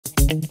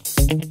Hello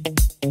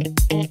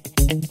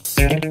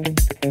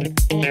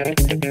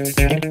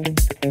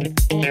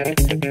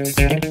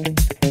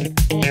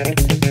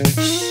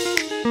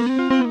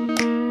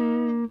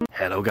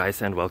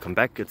guys and welcome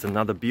back. It's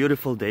another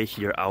beautiful day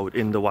here out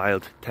in the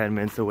wild, 10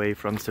 minutes away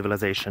from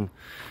civilization.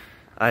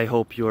 I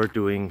hope you're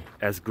doing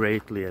as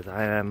greatly as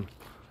I am.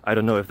 I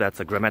don't know if that's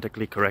a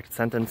grammatically correct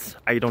sentence.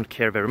 I don't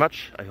care very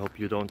much. I hope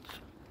you don't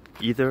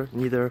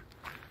neither.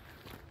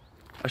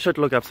 I should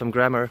look up some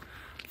grammar.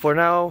 For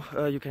now,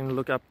 you can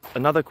look up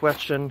another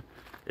question.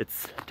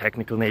 It's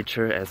technical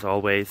nature as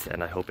always,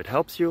 and I hope it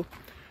helps you.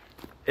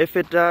 If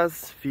it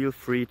does, feel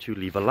free to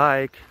leave a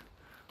like,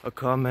 a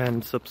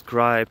comment,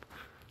 subscribe,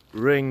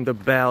 ring the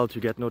bell to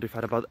get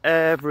notified about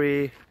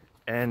every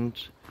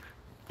and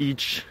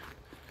each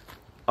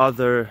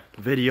other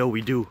video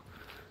we do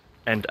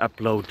and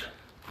upload.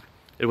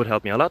 It would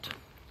help me a lot.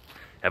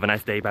 Have a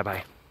nice day. Bye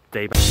bye.